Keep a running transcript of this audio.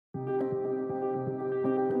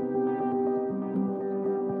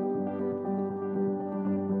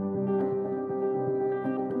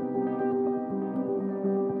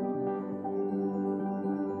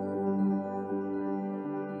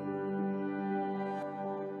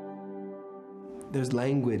There's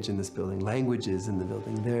language in this building, languages in the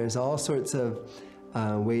building. There's all sorts of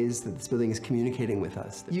ways that this building is communicating with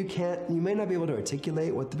us. You may not be able to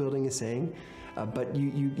articulate what the building is saying, but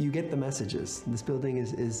you get the messages. This building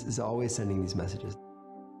is always sending these messages.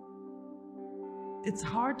 It's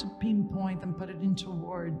hard to pinpoint and put it into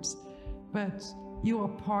words, but you are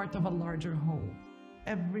part of a larger whole.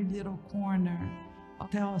 Every little corner will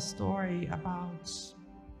tell a story about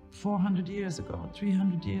 400 years ago,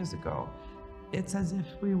 300 years ago. It's as if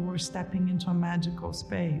we were stepping into a magical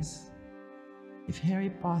space. If Harry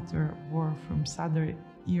Potter were from Southern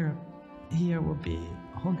Europe, here would be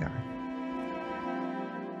Hogarth.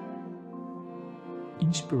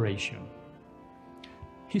 Inspiration.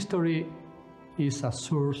 History is a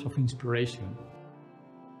source of inspiration.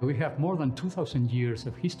 We have more than 2,000 years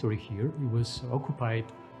of history here. It was occupied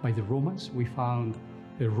by the Romans. We found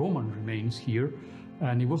the Roman remains here,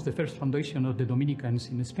 and it was the first foundation of the Dominicans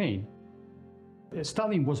in Spain.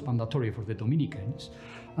 Studying was mandatory for the Dominicans,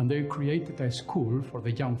 and they created a school for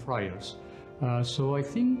the young friars. So I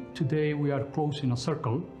think today we are closing a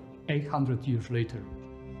circle 800 years later.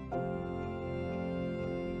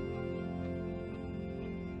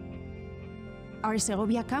 Our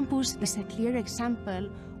Segovia campus is a clear example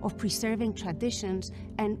of preserving traditions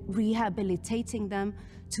and rehabilitating them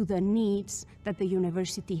to the needs that the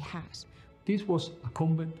university has. This was a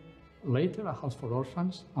convent, later a house for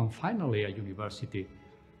orphans, and finally a university.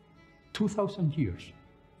 2,000 years,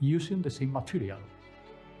 using the same material.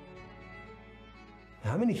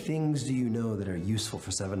 How many things do you know that are useful for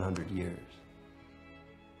 700 years?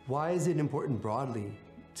 Why is it important broadly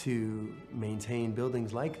to maintain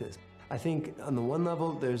buildings like this? I think on the one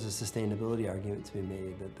level, there's a sustainability argument to be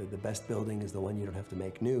made that the best building is the one you don't have to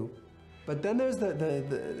make new. But then there's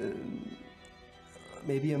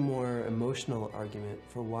maybe a more emotional argument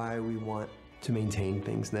for why we want to maintain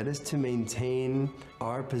things. And that is to maintain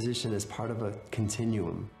our position as part of a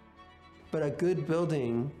continuum. But a good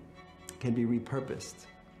building can be repurposed,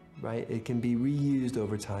 right? It can be reused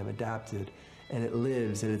over time, adapted, and it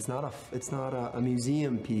lives. And it's not a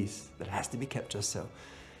museum piece that has to be kept just so.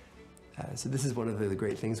 So this is one of the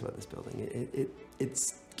great things about this building. It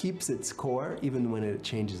keeps its core even when it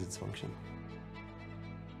changes its function.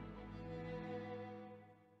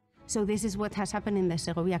 So this is what has happened in the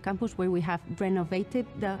Segovia campus, where we have renovated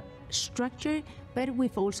the structure, but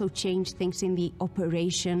we've also changed things in the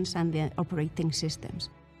operations and the operating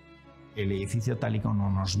systems. El edificio tal y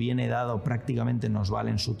como nos viene dado prácticamente nos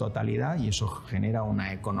vale en su totalidad y eso genera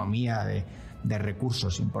una economía de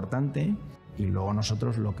recursos importante. Y luego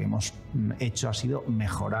nosotros lo que hemos hecho ha sido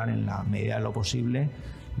mejorar en la medida de lo posible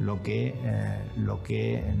lo que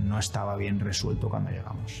no estaba bien resuelto cuando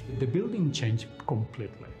llegamos. The building changed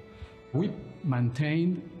completely. We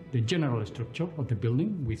maintained the general structure of the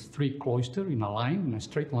building with 3 cloisters in a line, in a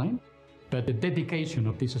straight line, but the dedication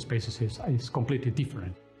of these spaces is completely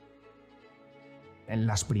different. En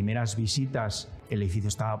las primeras visitas el edificio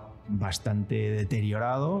estaba bastante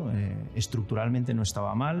deteriorado, estructuralmente no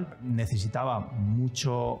estaba mal, necesitaba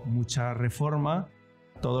mucha reforma.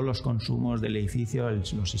 Todos los consumos del edificio,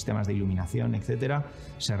 los sistemas de iluminación, etcétera,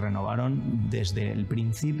 se renovaron desde el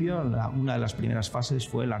principio. Una de las primeras fases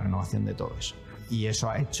fue la renovación de todo eso. Y eso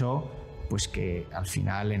ha hecho pues, que al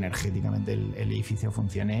final energéticamente el edificio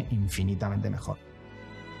funcione infinitamente mejor.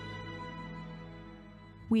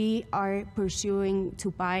 We are pursuing to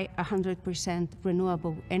buy 100%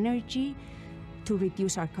 renewable energy to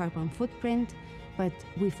reduce our carbon footprint, but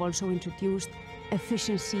we've also introduced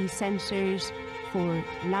efficiency sensors for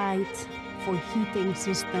light, for heating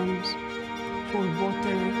systems, for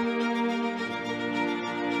water.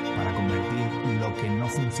 Para convertir lo que no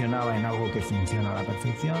funcionaba en algo que funciona a la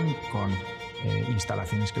perfección, con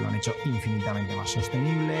instalaciones que lo han hecho infinitamente más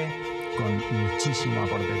sostenible, con muchísimo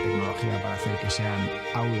aporte de tecnología para hacer que sean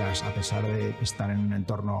aulas, a pesar de estar en un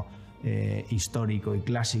entorno histórico y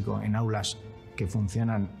clásico, en aulas que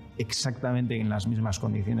funcionan exactamente en las mismas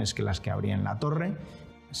condiciones que las que habría en la torre.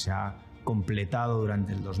 Se ha completado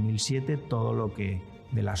durante el 2007 todo lo que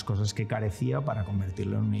de las cosas que carecía para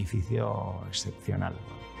convertirlo en un edificio excepcional.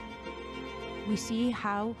 We see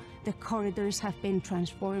how the corridors have been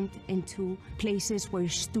transformed into places where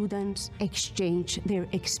students exchange their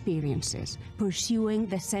experiences, pursuing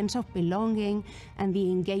the sense of belonging and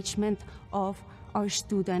the engagement of our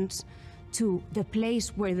students to the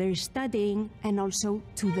place where they're studying and also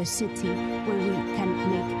to the city where we can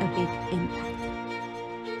make a big impact.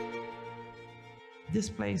 This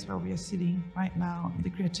place where we are sitting right now,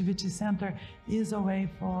 the Creativity Center, is a way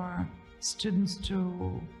for students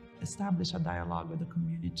to establish a dialogue with the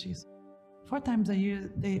communities. 4 times a year,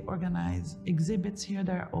 they organize exhibits here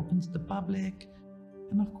that are open to the public.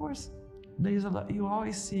 And of course, there's a lot, you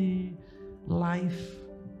always see life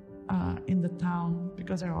in the town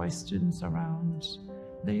because there are always students around.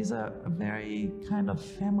 There is a very kind of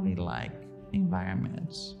family-like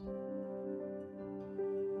environment.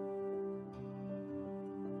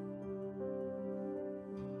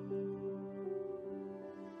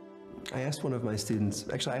 I asked one of my students,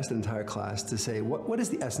 actually I asked the entire class to say, what is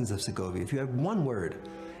the essence of Segovia? If you have one word.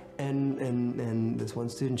 And this one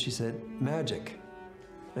student, she said, magic.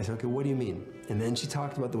 I said, okay, what do you mean? And then she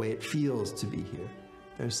talked about the way it feels to be here.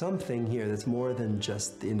 There's something here that's more than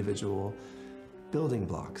just the individual building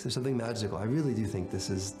blocks. There's something magical. I really do think this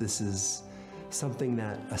is something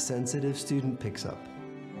that a sensitive student picks up.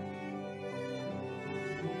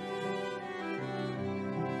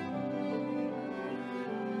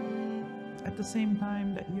 At the same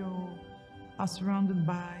time that you are surrounded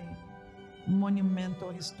by monumental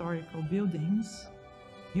historical buildings,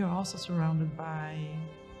 you're also surrounded by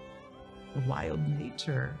wild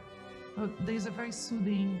nature. There's a very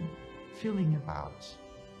soothing feeling about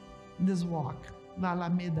this walk, the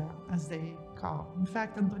Alameda, as they call. In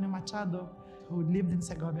fact, Antonio Machado, who lived in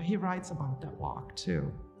Segovia, he writes about that walk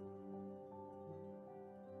too.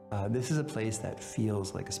 This is a place that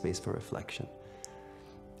feels like a space for reflection.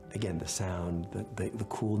 Again, the sound, the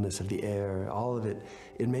coolness of the air, all of it,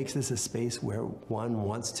 it makes this a space where one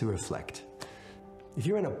wants to reflect. If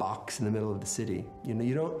you're in a box in the middle of the city,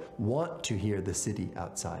 you don't want to hear the city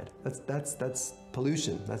outside. That's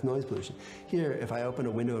pollution, that's noise pollution. Here, if I open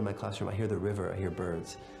a window in my classroom, I hear the river, I hear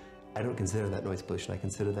birds. I don't consider that noise pollution, I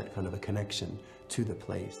consider that kind of a connection to the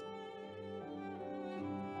place.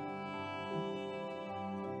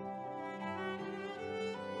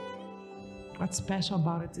 What's special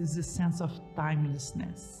about it is this sense of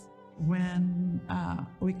timelessness. When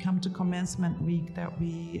we come to commencement week, that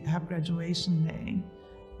we have graduation day,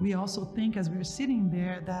 we also think as we're sitting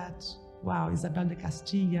there that, wow, Isabel de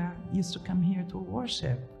Castilla used to come here to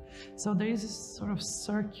worship. So there is this sort of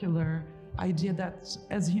circular idea that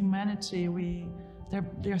as humanity,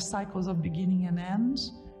 there are cycles of beginning and end.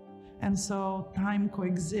 And so time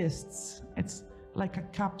coexists. It's like a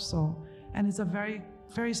capsule. And it's a very,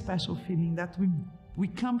 very special feeling that we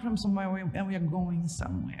come from somewhere and we are going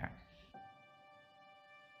somewhere.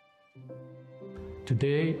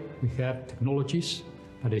 Today we have technologies,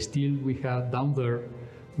 but still we have down there,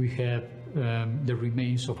 we have the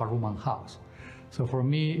remains of a Roman house. So for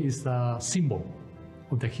me, it's a symbol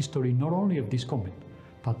of the history not only of this convent,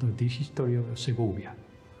 but of the history of Segovia.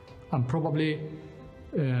 And probably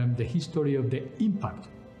the history of the impact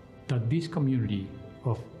that this community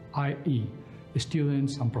of IE,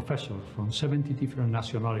 students and professors from 70 different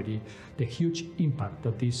nationalities, the huge impact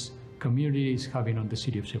that this community is having on the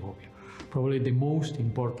city of Segovia. Probably the most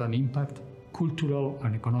important impact, cultural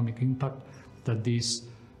and economic impact, that this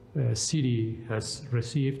city has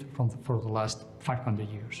received for the last 500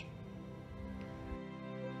 years.